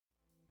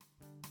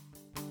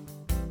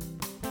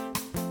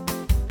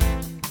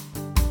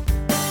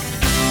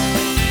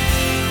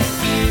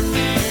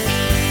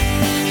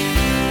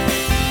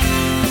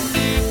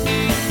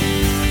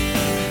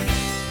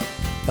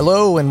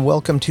Hello and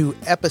welcome to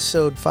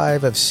episode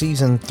 5 of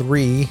season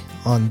 3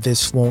 on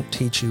This Won't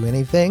Teach You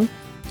Anything.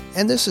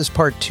 And this is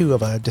part 2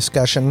 of a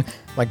discussion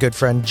my good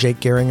friend Jake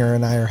Geringer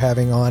and I are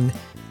having on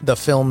the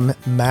film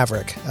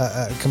Maverick.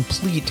 A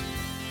complete,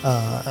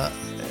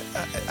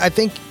 I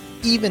think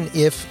even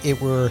if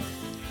it were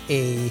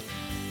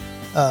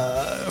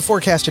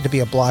forecasted to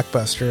be a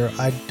blockbuster,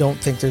 I don't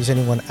think there's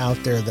anyone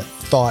out there that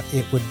thought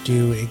it would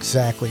do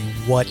exactly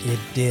what it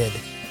did.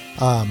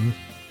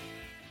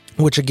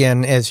 Which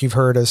again, as you've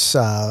heard us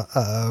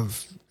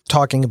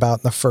talking about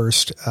in the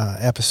first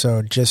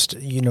episode, just,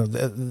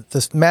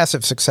 this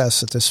massive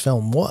success that this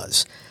film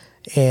was.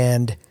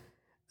 And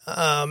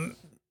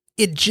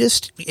it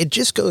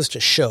just goes to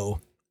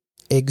show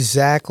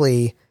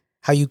exactly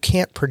how you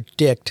can't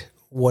predict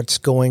what's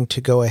going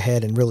to go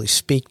ahead and really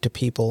speak to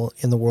people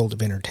in the world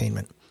of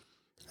entertainment.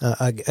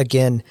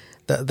 Again,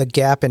 the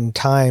gap in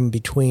time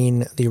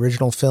between the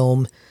original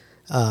film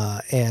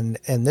and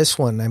this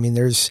one, I mean,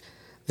 there's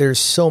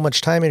so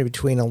much time in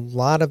between. A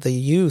lot of the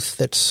youth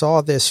that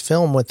saw this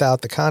film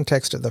without the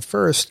context of the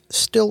first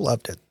still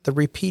loved it. The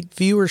repeat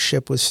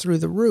viewership was through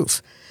the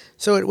roof.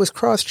 So it was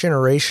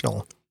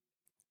cross-generational.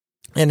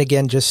 And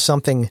again, just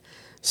something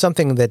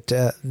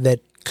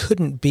that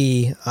couldn't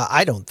be,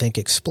 I don't think,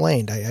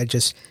 explained. I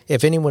just,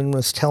 if anyone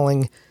was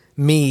telling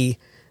me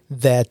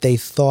that they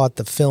thought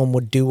the film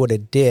would do what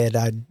it did,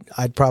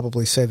 I'd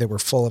probably say they were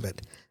full of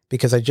it.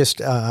 Because I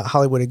just,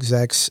 Hollywood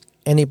execs,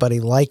 anybody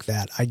like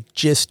that, I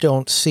just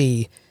don't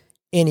see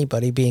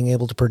anybody being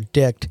able to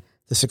predict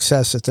the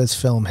success that this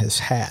film has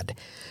had.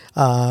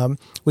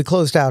 We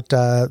closed out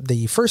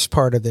the first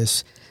part of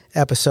this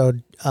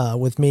episode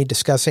with me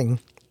discussing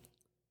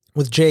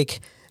with Jake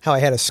how I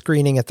had a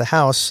screening at the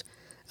house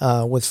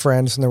with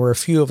friends, and there were a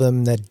few of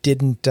them that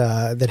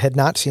that had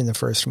not seen the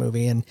first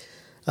movie, and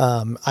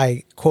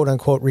I quote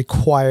unquote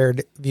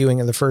required viewing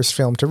of the first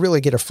film to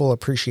really get a full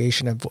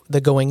appreciation of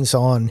the goings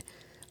on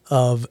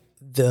of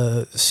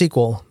the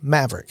sequel,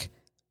 Maverick.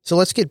 So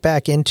let's get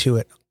back into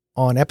it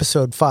on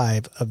episode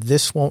 5 of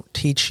This Won't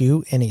Teach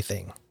You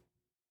Anything.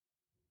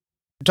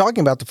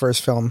 Talking about the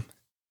first film,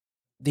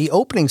 the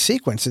opening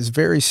sequence is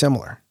very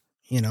similar.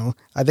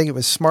 I think it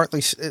was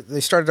they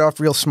started off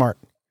real smart.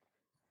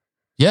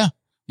 Yeah.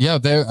 Yeah.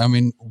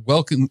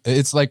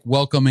 It's like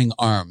welcoming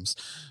arms.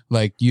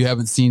 Like you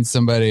haven't seen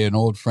somebody, an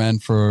old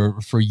friend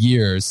for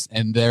years,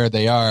 and there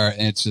they are.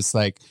 And it's just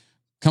like,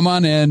 come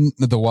on in.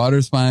 The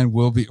water's fine.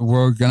 We're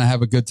going to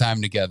have a good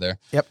time together.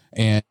 Yep.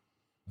 And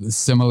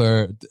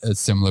similar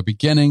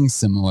beginning,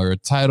 similar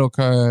title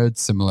card,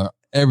 similar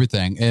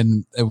everything.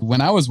 And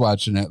when I was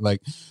watching it,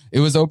 like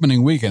it was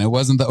opening weekend. It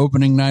wasn't the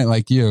opening night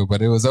like you,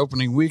 but it was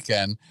opening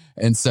weekend.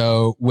 And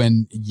so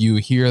when you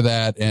hear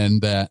that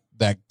and that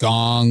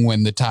gong,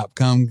 when the Top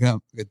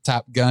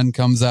Gun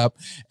comes up,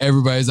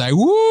 everybody's like,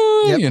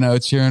 woo,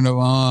 yep, cheering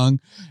along.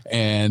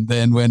 And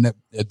then when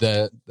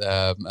the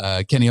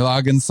Kenny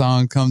Loggins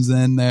song comes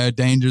in there,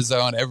 Danger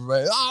Zone,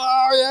 everybody,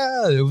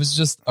 oh yeah, it was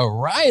just a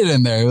riot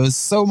in there. It was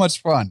so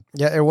much fun.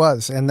 Yeah, it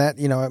was. And that,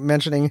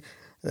 mentioning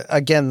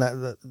again,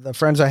 the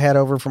friends I had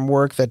over from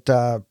work that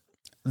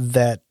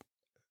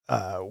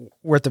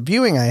were at the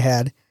viewing I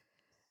had,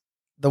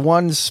 the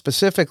ones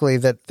specifically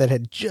that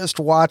had just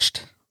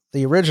watched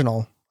the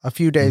original a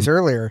few days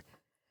earlier,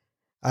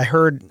 I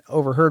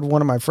overheard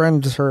one of my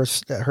friends, her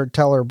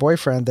tell her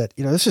boyfriend that,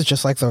 this is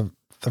just like the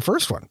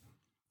first one,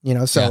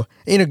 so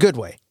in a good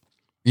way.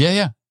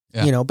 Yeah.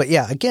 But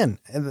yeah, again,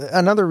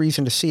 another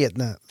reason to see it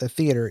in the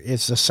theater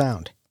is the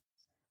sound.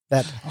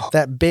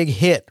 That big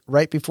hit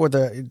right before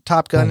the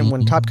Top Gun, and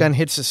when Top Gun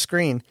hits the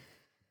screen,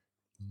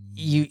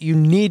 you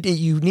need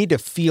to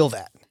feel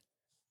that,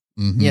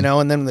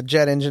 and then the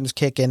jet engines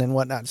kick in and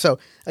whatnot. So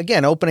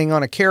again, opening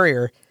on a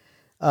carrier,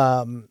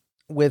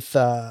 with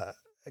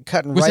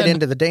cutting right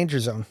into the danger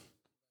zone.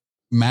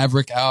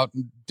 Maverick out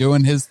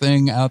doing his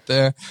thing out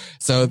there.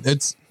 So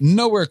it's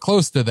nowhere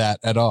close to that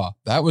at all.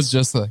 That was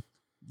just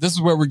this is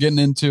what we're getting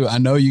into. I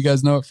know you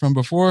guys know it from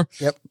before.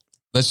 Yep.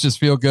 Let's just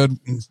feel good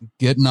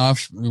getting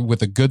off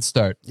with a good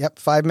start. Yep.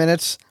 5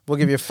 minutes. We'll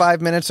give you 5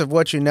 minutes of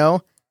what you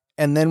know,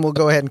 and then we'll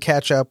go ahead and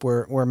catch up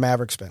where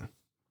Maverick's been.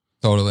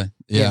 Totally.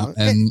 Yeah.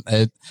 And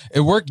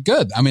it worked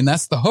good. I mean,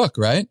 that's the hook,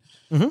 right?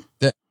 Mm-hmm.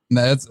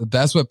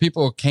 That's what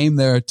people came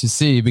there to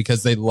see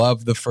because they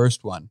love the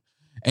first one.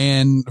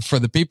 And for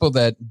the people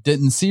that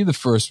didn't see the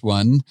first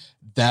one,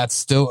 that's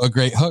still a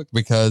great hook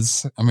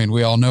because, I mean,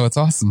 we all know it's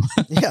awesome.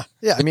 Yeah.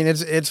 I mean,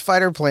 it's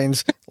fighter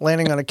planes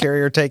landing on a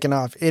carrier taking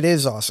off. It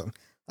is awesome.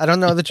 I don't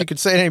know that you could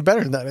say it any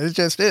better than that. It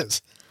just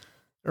is.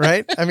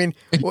 Right? I mean,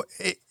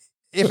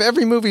 if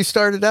every movie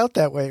started out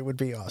that way, it would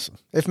be awesome.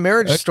 If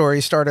Marriage Story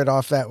started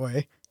off that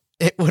way,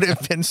 it would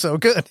have been so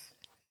good.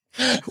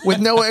 With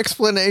no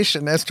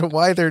explanation as to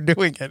why they're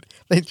doing it.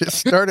 They just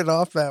started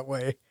off that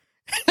way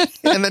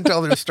and then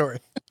tell their story.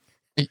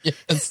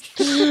 Yes.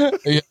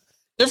 Yeah.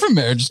 Different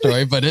marriage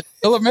story, but it's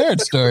still a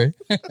marriage story.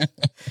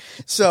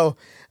 So,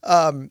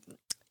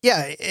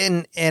 yeah.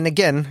 And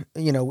again,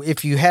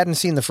 if you hadn't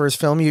seen the first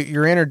film,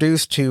 you're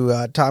introduced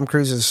to Tom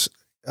Cruise's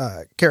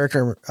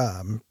character,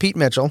 Pete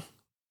Mitchell,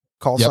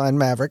 call sign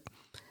Maverick.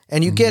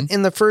 And you get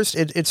in the first,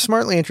 it's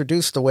smartly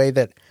introduced the way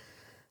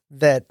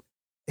that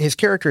his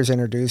character is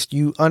introduced.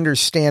 You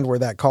understand where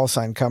that call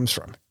sign comes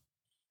from.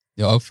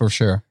 Oh, for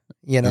sure.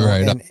 You know,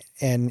 right.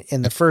 and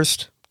in the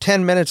first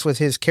 10 minutes with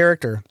his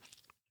character,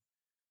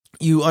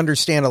 you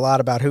understand a lot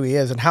about who he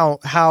is and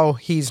how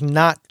he's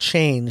not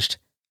changed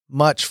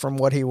much from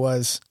what he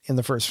was in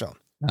the first film.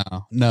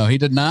 No, he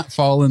did not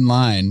fall in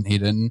line. He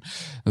didn't.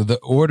 The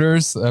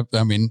orders.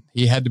 I mean,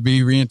 he had to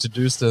be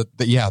reintroduced to.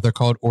 They're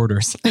called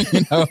orders.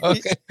 You know,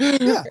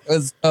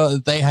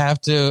 they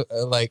have to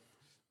like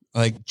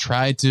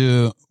try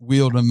to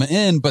wheel him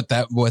in. But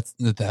that's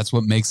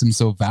what makes him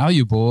so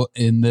valuable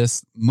in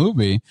this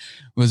movie,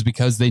 was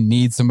because they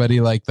need somebody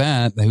like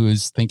that who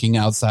is thinking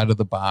outside of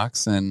the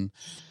box and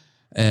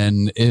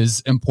is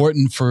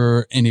important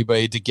for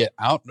anybody to get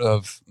out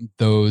of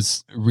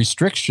those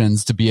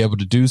restrictions to be able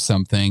to do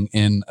something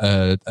in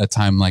a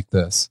time like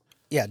this.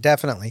 Yeah,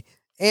 definitely.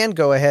 And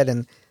go ahead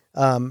and,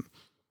 I don't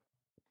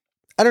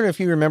know if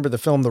you remember the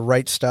film, The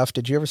Right Stuff.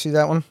 Did you ever see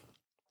that one?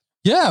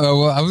 Yeah.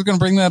 Well, I was going to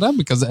bring that up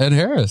because of Ed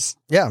Harris.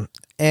 Yeah.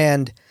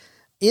 And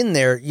in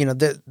there, you know,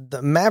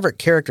 the Maverick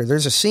character,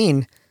 there's a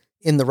scene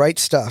in The Right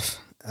Stuff.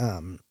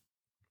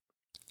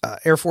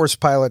 Air Force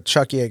pilot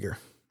Chuck Yeager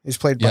is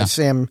played by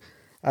Sam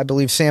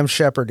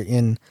Shepard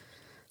in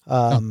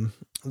The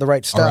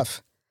Right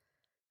Stuff.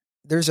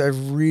 Right. There's a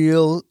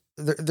real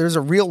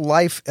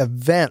life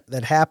event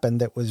that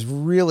happened that was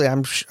really,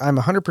 I'm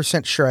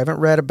 100% sure, I haven't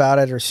read about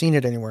it or seen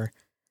it anywhere,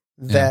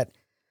 that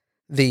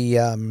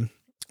the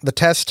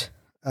test,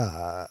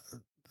 the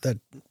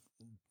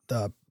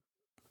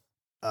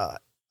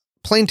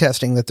plane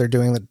testing that they're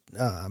doing,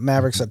 that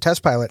Maverick's a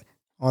test pilot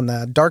on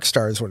the Dark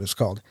Star is what it's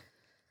called.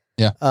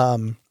 Yeah.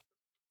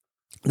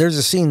 There's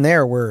a scene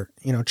there where,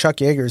 you know, Chuck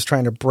Yeager is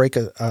trying to break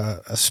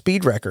a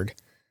speed record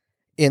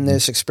in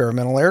this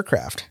experimental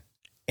aircraft,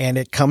 and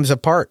it comes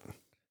apart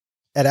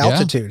at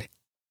altitude,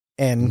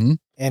 and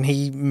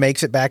he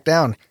makes it back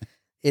down.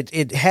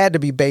 It had to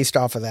be based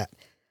off of that.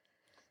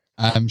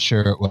 I'm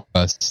sure it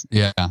was.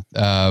 Yeah.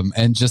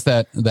 And just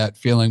that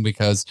feeling,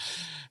 because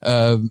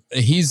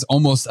he's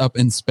almost up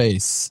in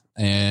space,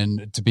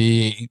 and to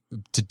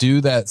do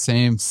that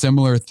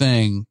similar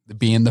thing,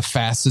 being the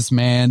fastest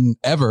man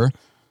ever.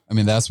 I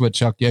mean, that's what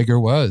Chuck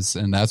Yeager was,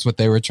 and that's what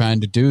they were trying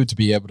to do, to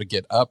be able to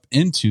get up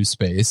into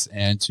space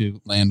and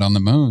to land on the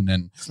moon.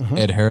 And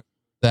Ed Harris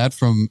did that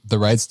from The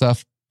Right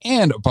Stuff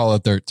and Apollo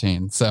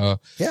 13.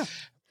 So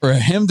for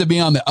him to be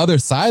on the other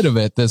side of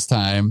it this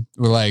time,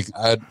 we're like,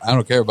 I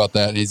don't care about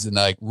that. He's in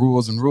like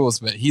rules,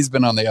 but he's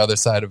been on the other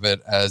side of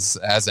it as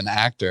an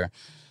actor.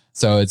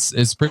 So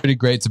it's pretty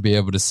great to be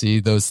able to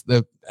see those.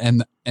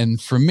 And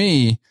for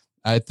me,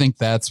 I think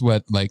that's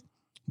what like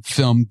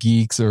film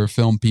geeks or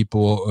film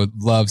people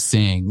love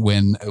seeing,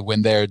 when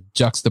they're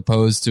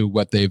juxtaposed to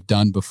what they've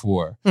done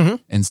before.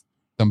 And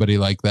somebody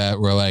like that,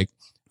 where like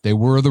they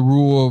were the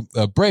rule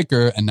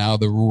breaker and now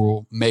the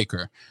rule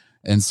maker.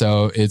 And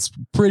so it's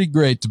pretty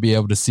great to be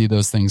able to see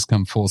those things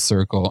come full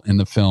circle in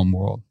the film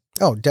world.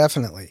 Oh,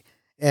 definitely.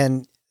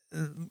 And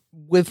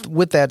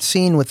with that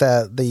scene, with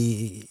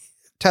the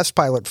test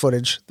pilot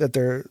footage that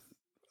they're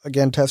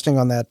again testing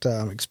on that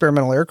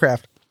experimental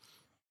aircraft,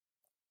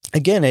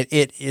 again,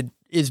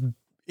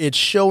 it's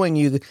showing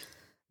you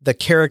the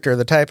character,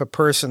 the type of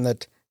person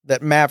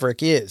that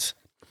Maverick is.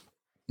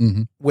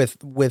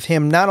 With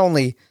him, not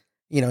only,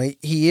 you know,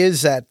 he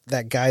is that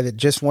guy that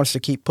just wants to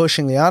keep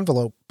pushing the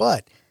envelope,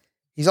 but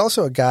he's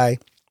also a guy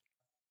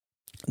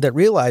that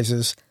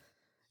realizes,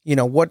 you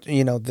know,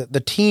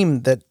 the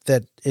team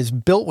that is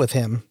built with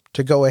him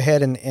to go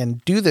ahead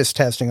and do this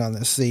testing on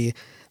this, the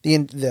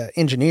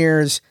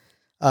engineers,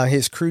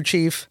 his crew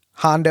chief,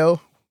 Hondo,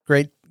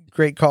 great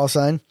call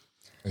sign.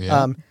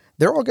 Yeah.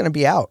 They're all going to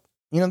be out.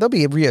 You know, they'll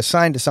be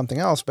reassigned to something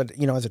else, but,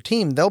 you know, as a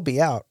team, they'll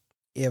be out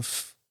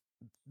if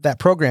that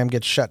program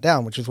gets shut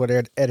down, which is what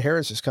Ed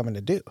Harris is coming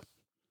to do.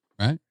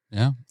 Right.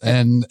 Yeah.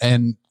 And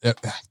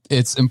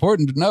it's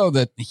important to know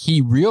that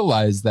he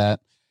realized that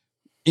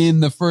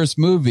in the first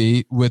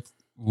movie with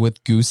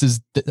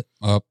Goose's,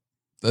 I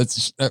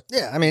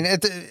mean,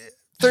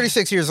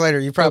 36 years later,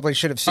 you probably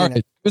should have seen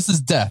it.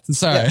 Goose's death.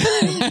 Sorry.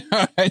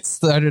 Yeah. I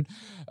started.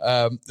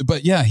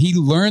 But yeah, he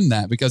learned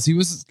that because he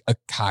was a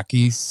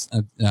cocky,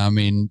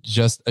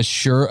 just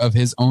assured of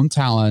his own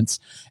talents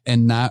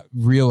and not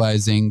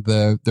realizing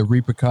the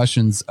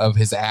repercussions of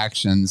his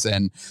actions.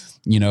 And,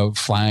 you know,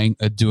 flying,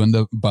 doing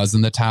the buzz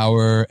in the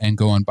tower and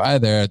going by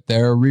there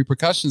are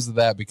repercussions of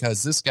that,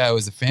 because this guy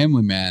was a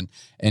family man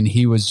and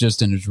he was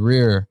just in his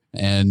rear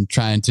and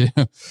trying to,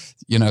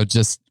 you know,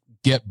 just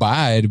get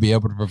by to be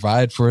able to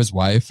provide for his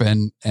wife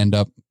and end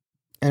up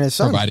and his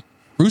son, providing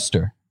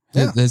Rooster.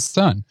 Yeah. His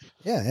son.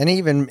 Yeah. And he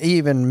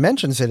even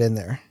mentions it in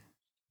there.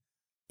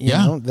 You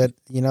know,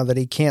 that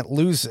he can't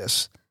lose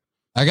this.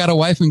 I got a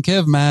wife and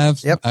kid,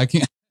 Mav. Yep. I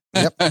can't.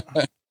 Yep.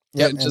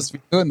 Can't just be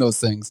doing those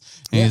things.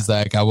 And he's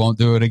like, I won't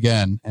do it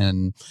again.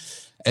 And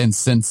And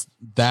since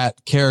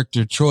that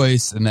character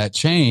choice and that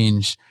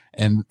change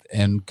and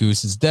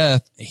Goose's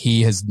death,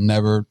 he has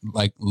never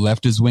like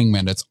left his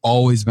wingman. It's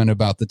always been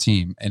about the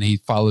team, and he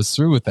follows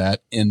through with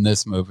that in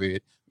this movie,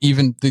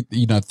 even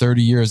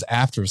 30 years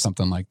after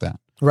something like that.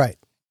 Right.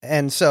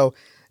 And so,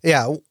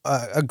 yeah,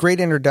 a great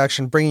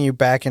introduction, bringing you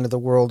back into the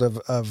world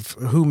of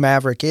who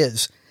Maverick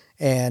is,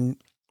 and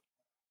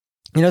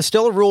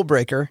still a rule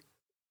breaker,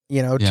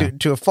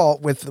 to a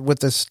fault with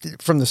this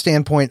from the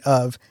standpoint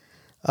of,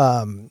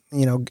 a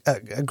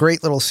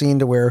great little scene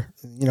to where,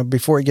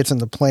 before he gets in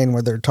the plane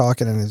where they're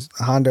talking and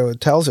Hondo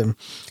tells him,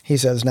 he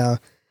says, now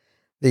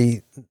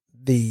the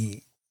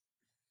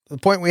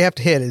point we have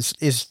to hit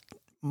is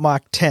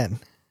Mach 10,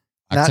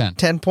 not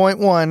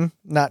 10.1,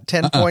 not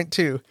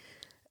 10.2.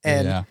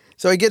 And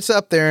so he gets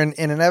up there and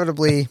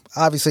inevitably,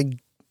 obviously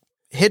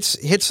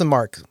hits the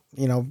mark,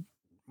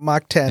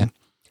 Mach 10,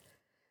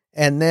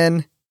 and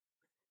then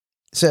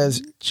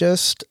says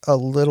just a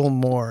little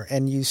more.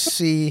 And you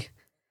see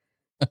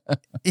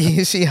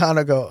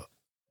Hondo go,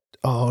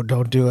 oh,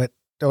 don't do it.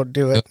 Don't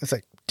do it. It's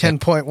like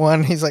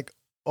 10.1. He's like,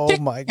 oh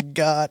my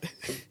God.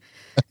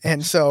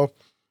 And so,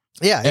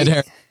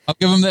 yeah. I'll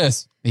give him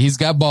this. He's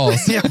got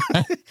balls. Yeah.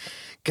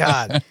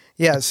 God.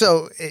 Yeah.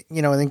 So,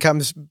 and then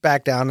comes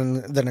back down,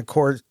 and then of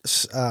course,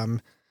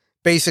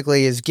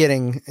 basically is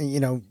getting,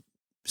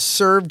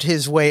 served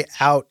his way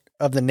out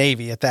of the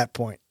Navy at that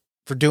point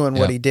for doing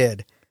what he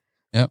did.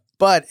 Yep.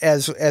 But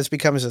as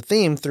becomes a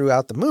theme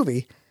throughout the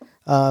movie,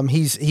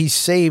 he's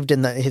saved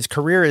his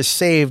career is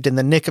saved in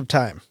the nick of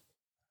time.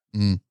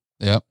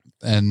 Yep.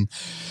 And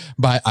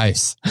by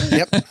ice.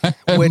 Yep.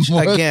 Which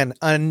again,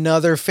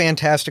 another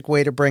fantastic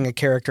way to bring a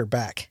character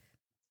back.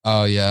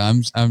 Oh yeah.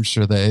 I'm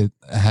sure they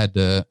had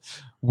to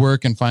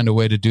work and find a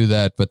way to do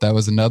that. But that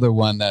was another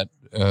one that,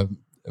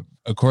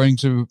 according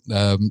to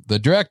the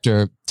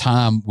director,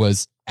 Tom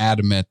was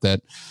adamant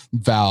that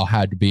Val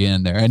had to be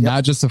in there, and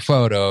not just a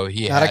photo.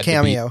 Not a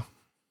cameo.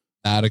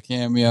 Not a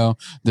cameo.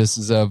 This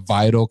is a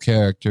vital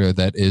character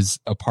that is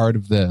a part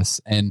of this,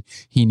 and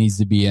he needs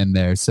to be in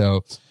there.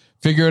 So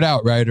figure it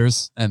out,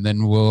 writers, and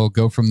then we'll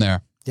go from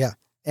there. Yeah.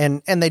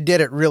 And they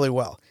did it really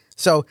well.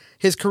 So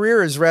his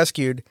career is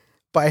rescued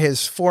by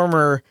his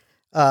former,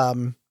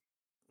 not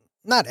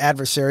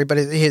adversary, but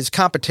his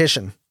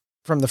competition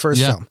from the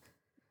first film.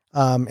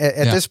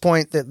 At this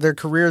point, their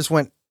careers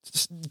went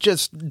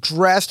just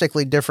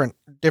drastically different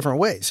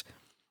ways.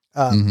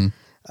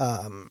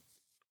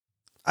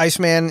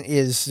 Iceman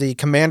is the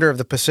commander of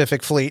the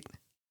Pacific Fleet,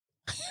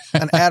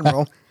 an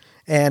admiral,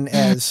 and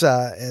as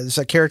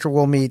a character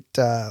we'll meet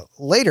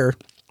later,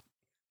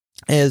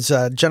 is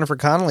Jennifer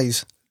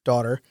Connelly's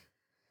daughter.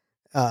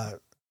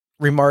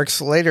 Remarks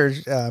later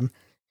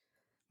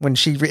when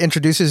she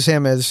introduces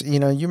him as, you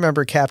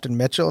remember Captain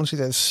Mitchell, and she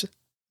says,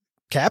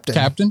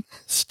 Captain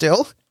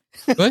still.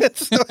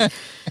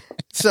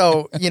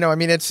 So,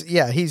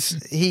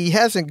 he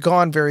hasn't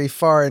gone very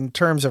far in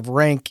terms of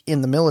rank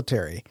in the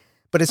military,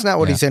 but it's not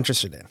what he's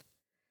interested in.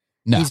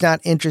 No. He's not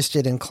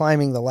interested in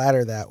climbing the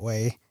ladder that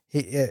way.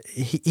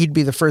 He'd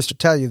be the first to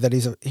tell you that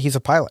he's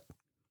a pilot.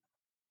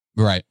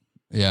 Right.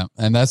 Yeah.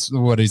 And that's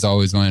what he's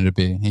always wanted to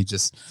be. He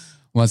just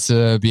wants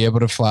to be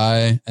able to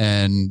fly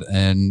and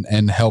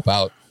help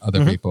out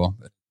other people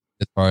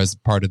as far as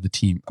part of the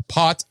team, a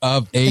part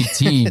of a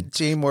team.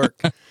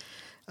 Teamwork.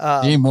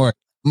 Teamwork.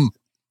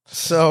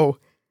 So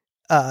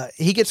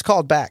he gets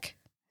called back.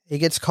 He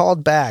gets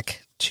called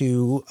back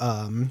to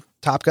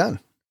Top Gun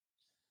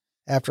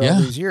after all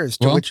these years.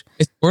 To which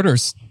it's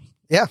orders.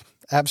 Yeah,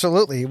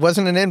 absolutely. It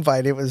wasn't an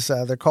invite. It was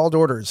they're called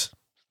orders.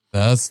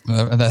 That's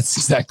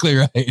exactly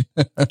right.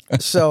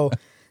 So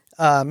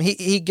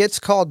he gets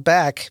called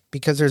back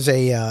because there's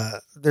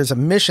a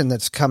mission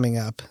that's coming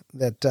up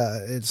that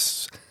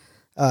it's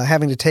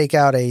having to take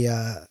out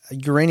a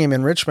uranium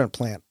enrichment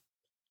plant,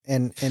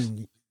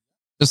 and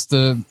just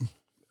the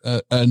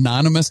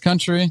anonymous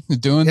country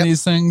doing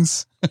these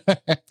things.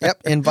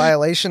 Yep, in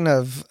violation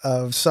of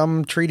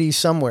some treaty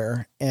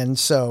somewhere. And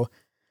so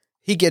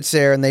he gets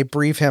there and they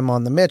brief him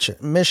on the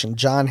mission.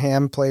 John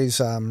Hamm plays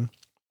I'm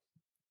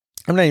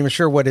not even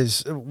sure what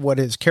his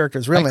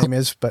character's real name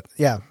is, but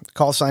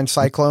call sign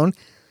Cyclone.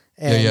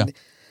 And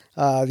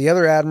the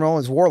other admiral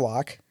is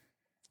Warlock.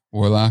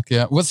 Warlock,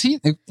 yeah. Was he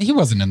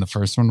wasn't in the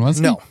first one, was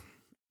he? No.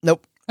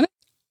 Nope.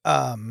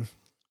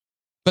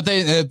 But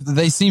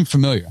they seem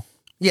familiar.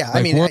 Yeah,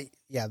 like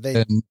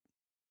they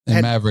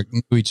and Maverick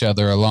knew each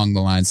other along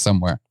the line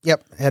somewhere.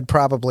 Yep,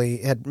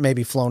 had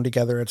maybe flown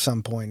together at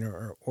some point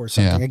or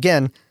something. Yeah.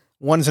 Again,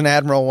 one's an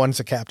admiral, one's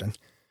a captain.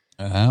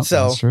 So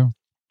that's true.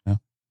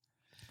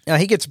 Now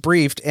he gets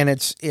briefed, and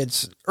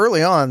it's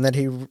early on that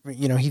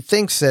he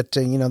thinks that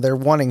they're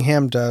wanting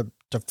him to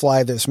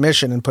fly this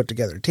mission and put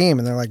together a team,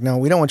 and they're like, no,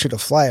 we don't want you to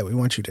fly it, we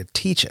want you to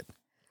teach it.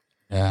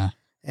 Yeah.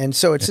 And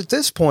so it's at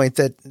this point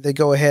that they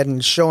go ahead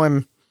and show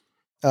him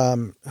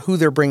who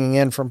they're bringing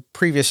in from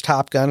previous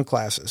Top Gun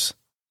classes,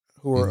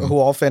 who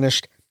all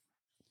finished.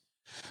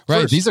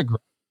 Right. First. These are great.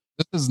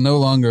 This is no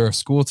longer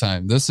school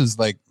time. This is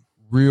like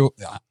real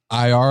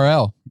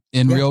IRL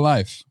in real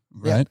life.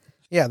 Right.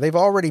 Yeah, they've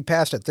already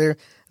passed it.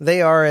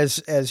 They are,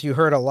 as you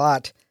heard a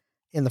lot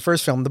in the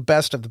first film, the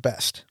best of the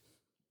best.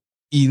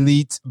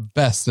 Elite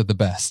best of the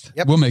best.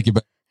 Yep. We'll make you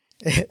better.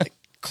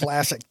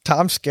 Classic.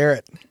 Tom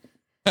Skerritt.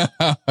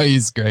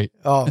 He's great.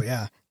 Oh,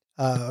 yeah.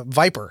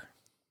 Viper.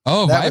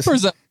 Oh,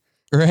 Viper's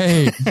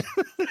great.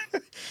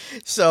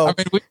 So, I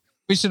mean,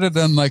 we should have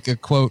done like a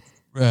quote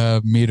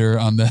meter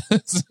on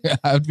this.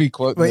 I'd be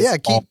quoting. But yeah,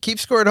 keep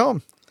score at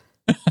home.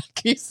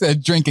 Keith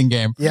said drinking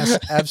game. Yes,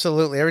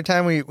 absolutely. Every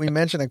time we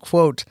mention a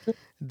quote,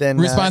 then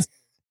response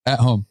at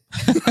home.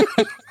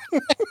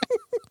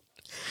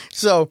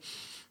 So,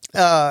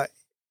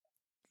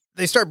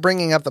 they start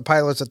bringing up the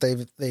pilots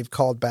that they've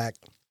called back,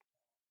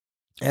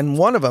 and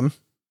one of them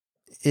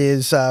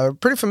is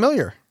pretty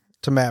familiar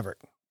to Maverick.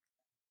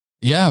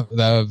 Yeah,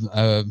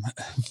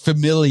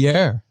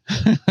 familiar.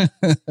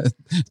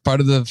 It's part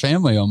of the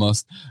family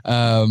almost.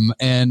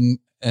 And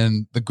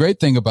the great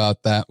thing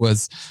about that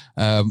was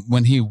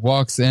when he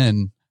walks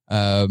in,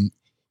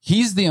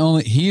 he's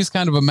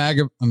kind of a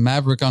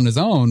maverick on his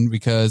own,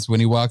 because when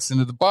he walks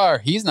into the bar,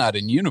 he's not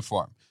in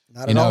uniform.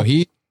 Not at all.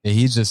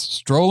 He's just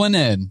strolling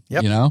in,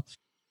 Yep.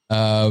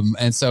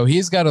 and so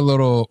he's got a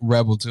little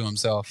rebel to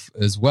himself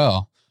as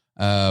well.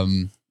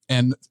 And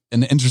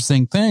an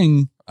interesting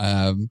thing,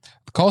 the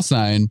call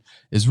sign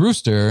is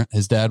Rooster.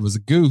 His dad was a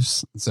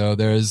goose. So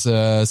there's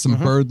some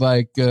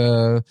bird-like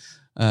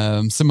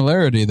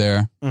similarity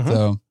there. Mm-hmm.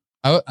 So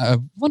I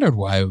wondered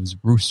why it was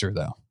Rooster,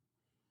 though.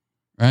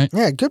 Right?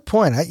 Yeah, good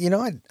point. I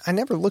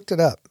never looked it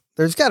up.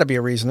 There's got to be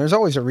a reason. There's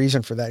always a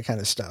reason for that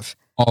kind of stuff.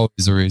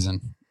 Always a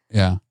reason.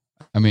 Yeah.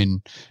 I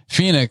mean,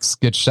 Phoenix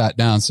gets shot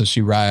down, so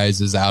she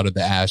rises out of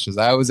the ashes.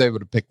 I was able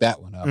to pick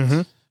that one up.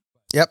 Mm-hmm.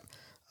 Yep.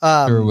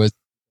 Sure was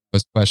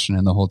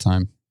questioning the whole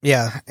time.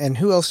 Yeah, and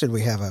who else did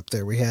we have up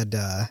there? We had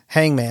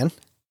Hangman.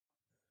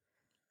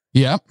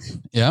 Yep.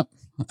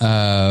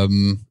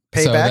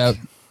 Payback.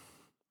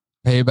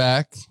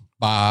 Payback.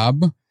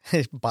 Bob.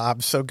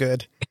 Bob's so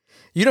good.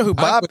 You know who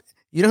Bob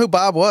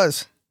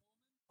was?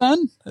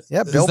 Son?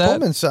 Yeah, Bill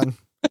Pullman's son.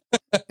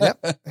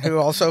 Yep. Who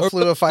also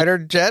flew a fighter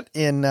jet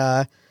in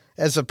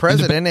as a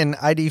president in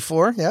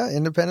ID4. Yeah,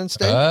 Independence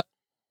Day.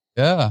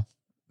 Yeah.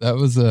 That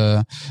was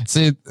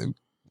see,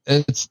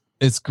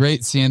 it's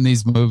great seeing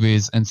these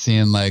movies and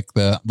seeing like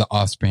the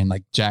offspring,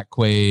 like Jack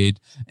Quaid,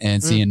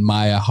 and seeing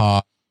Maya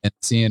Hawke, and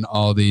seeing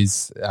all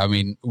these. I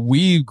mean,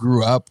 we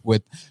grew up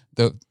with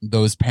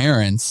those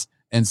parents,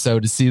 and so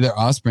to see their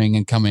offspring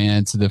and coming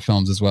into the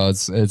films as well,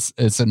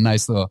 it's a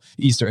nice little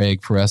Easter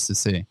egg for us to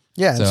see.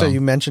 Yeah, so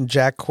you mentioned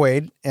Jack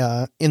Quaid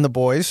in The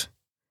Boys.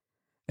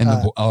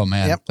 Oh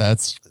man, yep.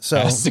 That's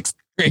so 6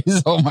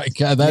 degrees. Oh my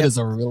god, that is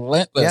a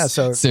relentless.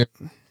 Yeah,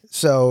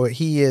 so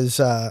he is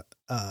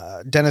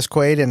Dennis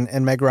Quaid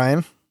and Meg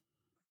Ryan,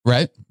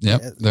 right?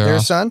 Yep, their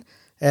son,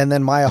 and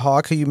then Maya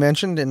Hawke, who you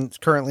mentioned, and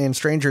currently in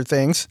Stranger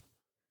Things.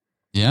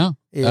 Yeah,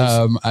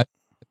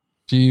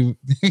 she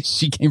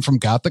came from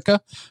Gothica.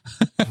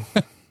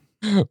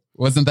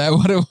 Wasn't that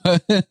what it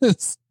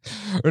was?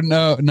 Or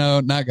no,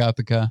 not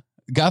Gothica.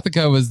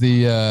 Gothica was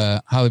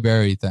the Halle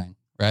Berry thing,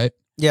 right?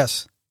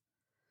 Yes.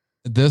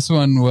 This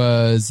one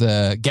was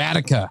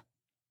Gattaca,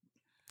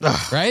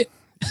 right?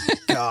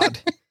 God,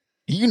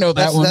 you know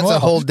that one. That's well. a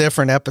whole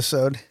different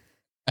episode.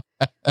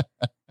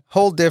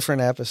 Whole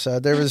different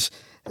episode. There was,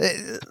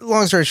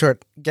 long story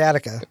short,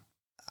 Gattaca.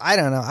 I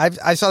don't know.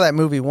 I saw that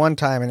movie one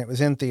time and it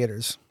was in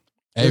theaters.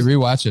 Hey,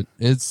 rewatch it.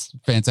 It's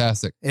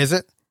fantastic. Is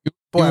it?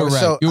 Boy, you were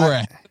right. You were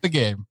ahead of the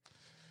game.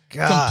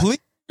 God.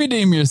 Completely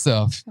redeem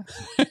yourself.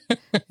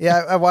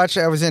 Yeah, I watched.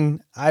 I was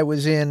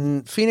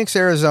in Phoenix,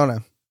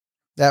 Arizona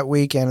that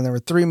weekend, and there were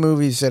 3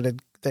 movies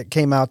that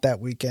came out that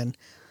weekend.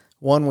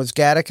 One was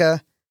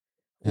Gattaca,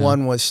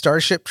 one was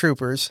Starship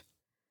Troopers,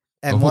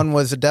 and one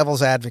was The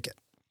Devil's Advocate.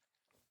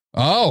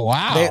 Oh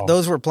wow!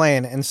 Those were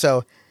playing, and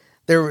so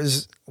there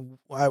was.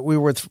 We were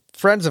with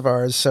friends of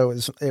ours, so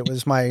it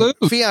was my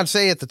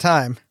fiance at the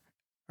time,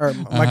 or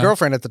my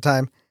girlfriend at the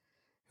time,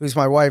 who's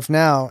my wife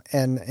now,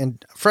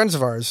 and friends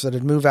of ours that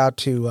had moved out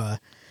to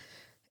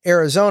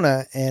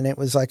Arizona, and it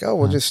was like, oh,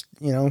 we'll just,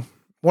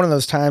 one of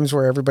those times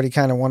where everybody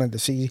kind of wanted to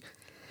see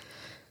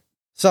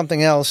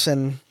something else,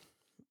 and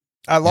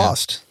I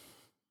lost.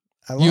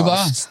 You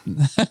lost.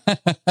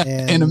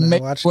 And in a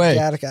major way.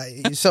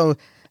 Gattaca. So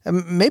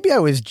maybe I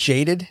was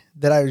jaded,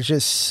 that I was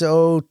just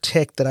so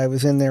ticked that I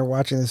was in there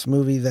watching this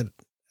movie that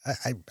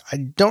I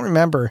don't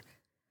remember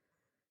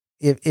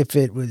if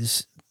it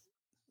was.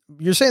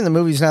 You're saying the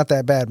movie's not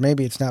that bad.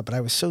 Maybe it's not, but I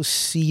was so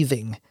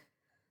seething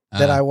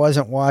that I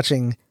wasn't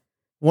watching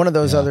one of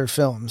those other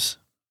films.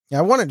 Yeah,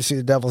 I wanted to see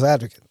The Devil's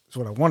Advocate. Is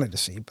what I wanted to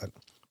see, but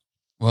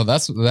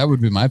that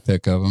would be my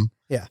pick of them.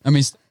 Yeah, I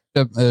mean,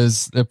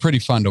 they're pretty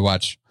fun to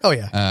watch. Oh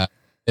yeah,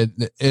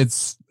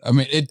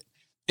 it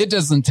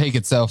doesn't take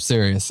itself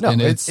serious. No,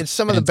 and it's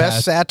some of the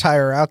best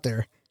satire out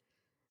there.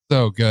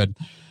 So good.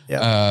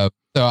 Yeah.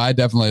 So I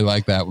definitely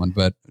like that one,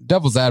 but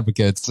Devil's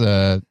Advocate's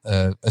a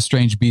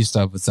strange beast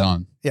of its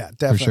own. Yeah,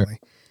 definitely.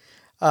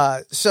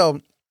 Sure. So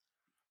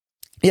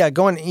yeah,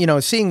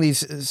 seeing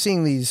these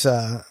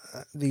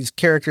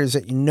characters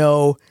that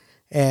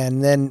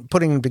and then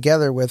putting them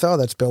together with, oh,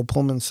 that's Bill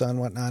Pullman's son,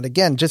 whatnot.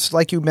 Again, just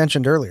like you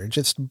mentioned earlier,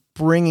 just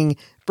bringing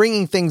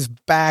things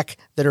back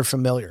that are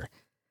familiar,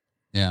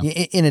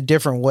 in a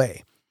different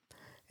way.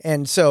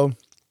 And so,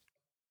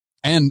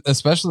 and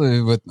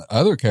especially with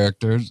other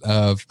characters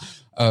of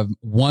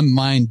one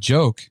line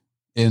joke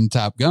in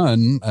Top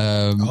Gun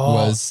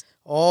was,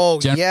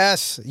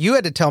 yes, you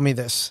had to tell me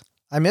this.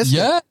 I missed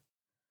it.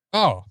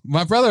 Oh,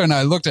 my brother and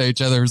I looked at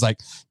each other. It was like,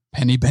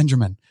 Penny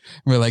Benjamin.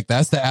 We're like,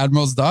 that's the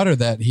admiral's daughter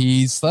that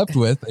he slept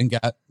with and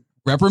got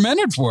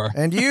reprimanded for.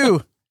 And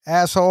you,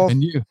 asshole.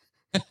 And you.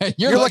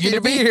 You're lucky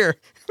to be here.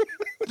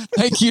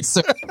 Thank you,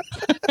 sir.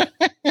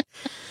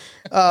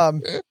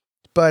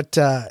 But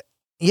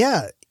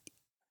yeah,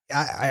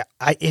 I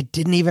it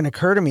didn't even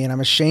occur to me, and I'm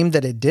ashamed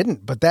that it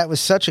didn't, but that was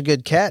such a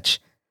good catch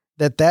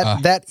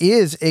that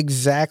is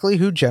exactly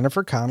who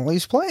Jennifer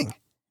Connelly's playing.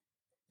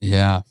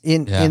 Yeah.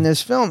 In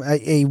this film,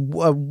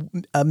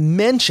 a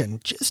mention,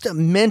 just a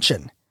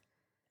mention.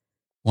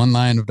 One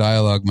line of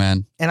dialogue,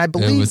 man. And I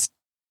believe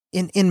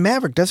in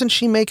Maverick, doesn't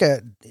she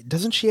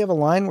have a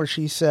line where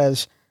she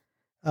says,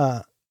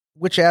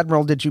 which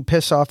admiral did you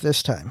piss off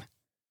this time?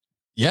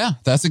 Yeah,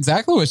 that's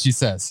exactly what she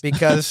says.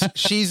 Because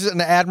she's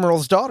an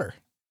admiral's daughter.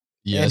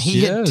 Yes, and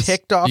he had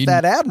ticked off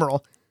that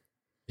admiral.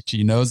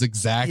 She knows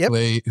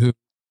exactly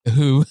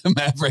who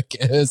Maverick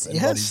is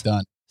and what he's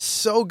done.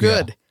 So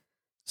good.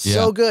 Yeah.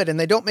 So good. And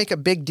they don't make a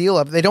big deal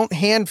of it. They don't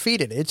hand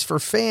feed it. It's for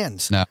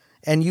fans. No.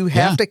 And you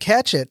have to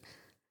catch it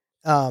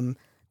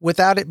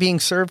without it being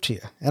served to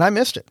you. And I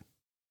missed it.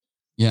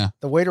 Yeah.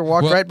 The waiter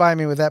walked right by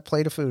me with that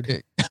plate of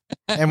food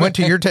and went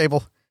to your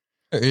table.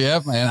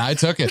 Yeah, man. I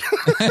took it.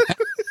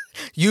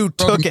 You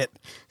took it.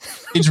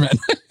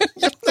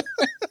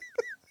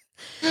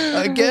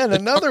 Again,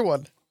 another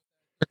one.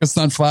 A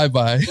stunt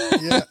flyby.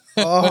 Yeah.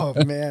 Oh,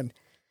 man.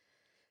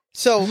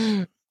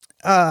 So,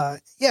 now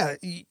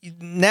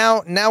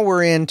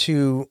we're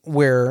into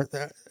where,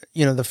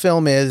 the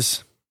film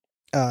is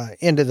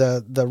into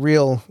the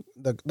real,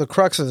 the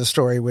crux of the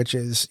story, which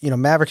is,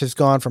 Maverick has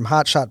gone from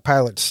hotshot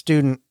pilot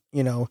student,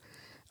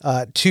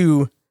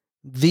 to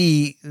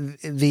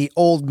the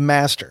old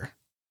master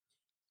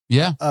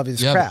of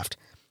his craft.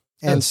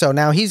 And so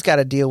now he's got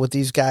to deal with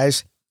these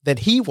guys that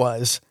he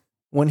was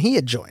when he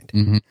had joined.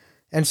 Mm-hmm.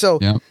 And so,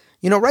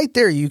 right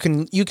there, you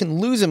can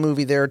lose a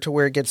movie there to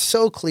where it gets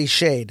so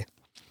cliched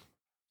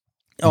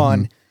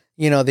on,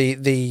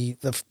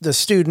 the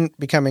student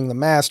becoming the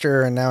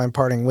master and now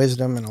imparting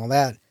wisdom and all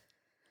that.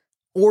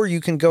 Or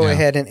you can go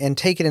ahead and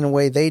take it in a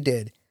way they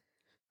did,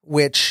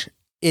 which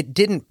it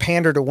didn't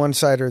pander to one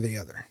side or the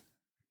other.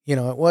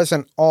 It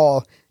wasn't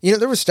all,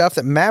 there was stuff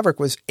that Maverick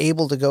was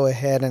able to go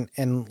ahead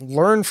and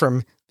learn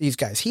from these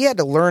guys. He had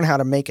to learn how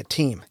to make a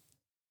team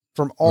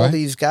from all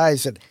these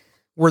guys that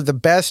were the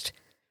best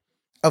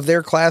of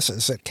their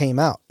classes that came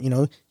out.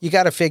 You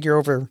got to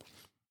figure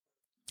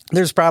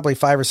there's probably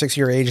 5 or 6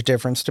 year age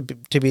difference to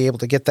be able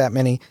to get that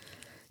many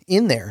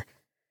in there,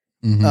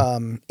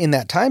 in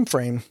that time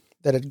frame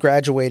that had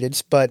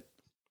graduated. But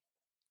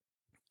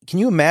can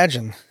you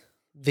imagine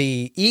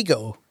the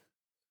ego,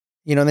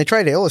 and they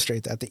try to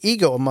illustrate that, the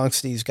ego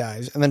amongst these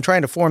guys, and then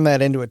trying to form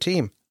that into a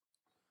team.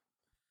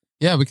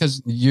 Yeah,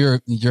 because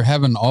you're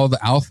having all the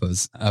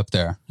alphas up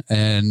there,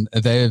 and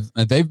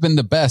they've been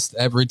the best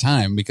every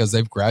time because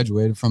they've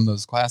graduated from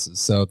those classes.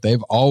 So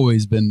they've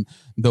always been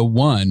the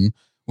one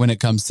when it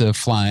comes to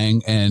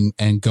flying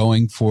and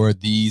going for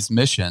these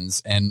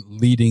missions and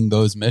leading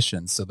those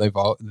missions. So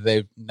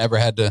they've never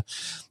had to,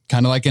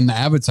 kind of like in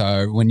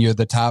Avatar, when you're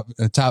the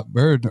top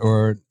bird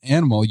or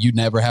animal, you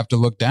never have to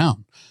look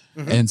down.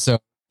 Mm-hmm. And so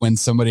when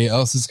somebody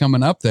else is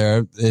coming up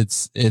there,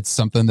 it's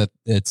something that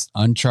it's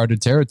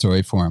uncharted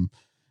territory for him.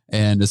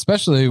 And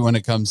especially when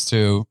it comes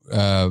to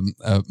a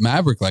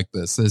Maverick like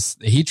this,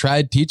 he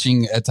tried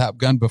teaching at Top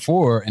Gun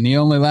before, and he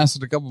only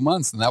lasted a couple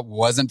months, and that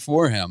wasn't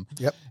for him.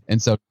 Yep.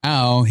 And so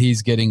now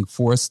he's getting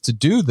forced to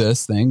do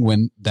this thing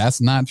when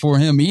that's not for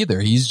him either.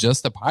 He's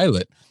just a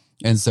pilot.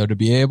 And so to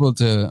be able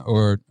to,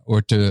 or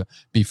to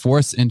be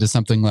forced into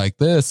something like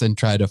this and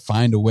try to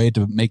find a way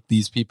to make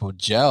these people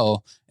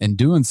gel and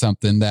doing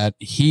something that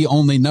he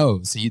only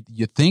knows,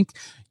 you think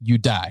you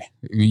die,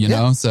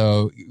 know?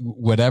 So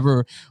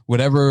whatever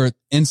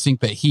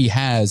instinct that he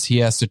has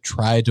to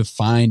try to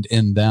find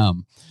in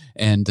them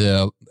and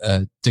to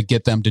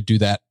get them to do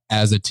that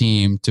as a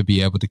team to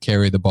be able to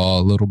carry the ball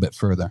a little bit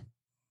further.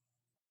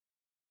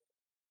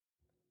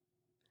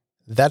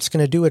 That's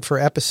going to do it for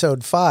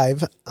episode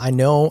 5. I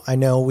know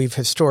we've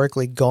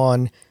historically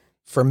gone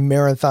for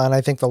marathon.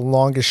 I think the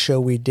longest show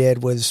we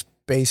did was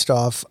based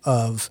off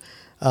of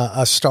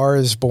A Star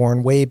is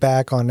Born way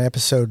back on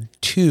episode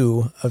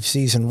 2 of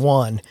season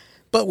 1,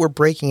 but we're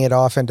breaking it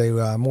off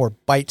into more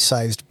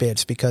bite-sized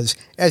bits because,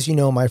 as you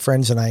know, my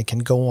friends and I can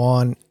go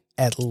on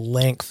at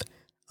length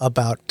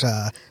about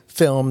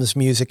films,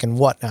 music, and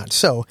whatnot.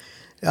 So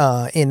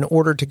in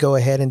order to go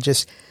ahead and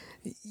just,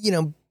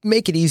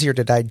 make it easier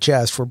to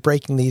digest, we're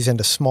breaking these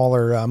into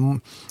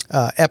smaller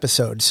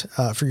episodes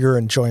for your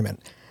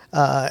enjoyment.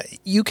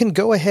 You can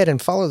go ahead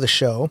and follow the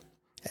show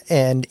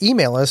and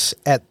email us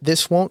at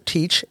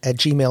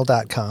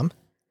thiswon'tteach@gmail.com.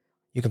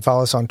 You can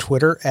follow us on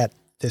Twitter at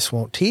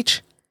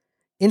thiswon'tteach,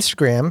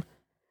 Instagram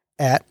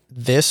at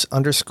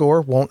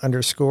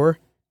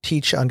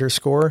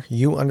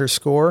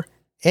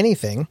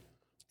this_won't_teach_you_anything.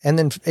 And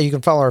then you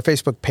can follow our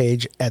Facebook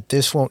page at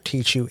This Won't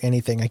Teach You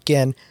Anything.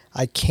 Again,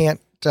 I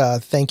can't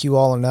thank you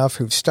all enough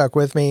who've stuck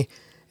with me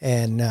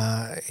and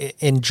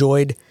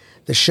enjoyed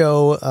the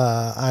show.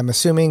 I'm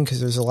assuming because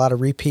there's a lot of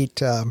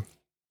repeat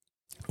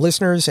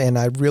listeners, and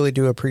I really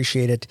do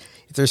appreciate it.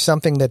 If there's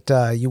something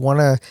that you want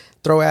to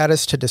throw at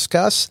us to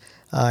discuss,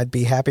 I'd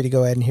be happy to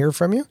go ahead and hear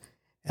from you.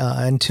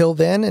 Until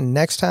then, and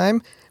next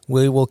time,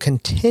 we will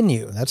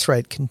continue. That's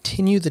right,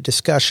 continue the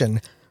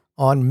discussion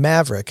on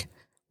Maverick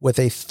with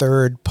a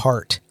third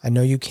part. I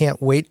know you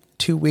can't wait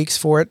 2 weeks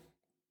for it,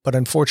 but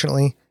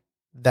unfortunately,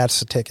 that's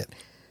the ticket.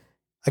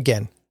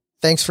 Again,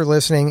 thanks for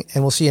listening,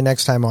 and we'll see you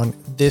next time on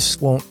This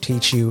Won't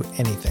Teach You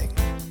Anything.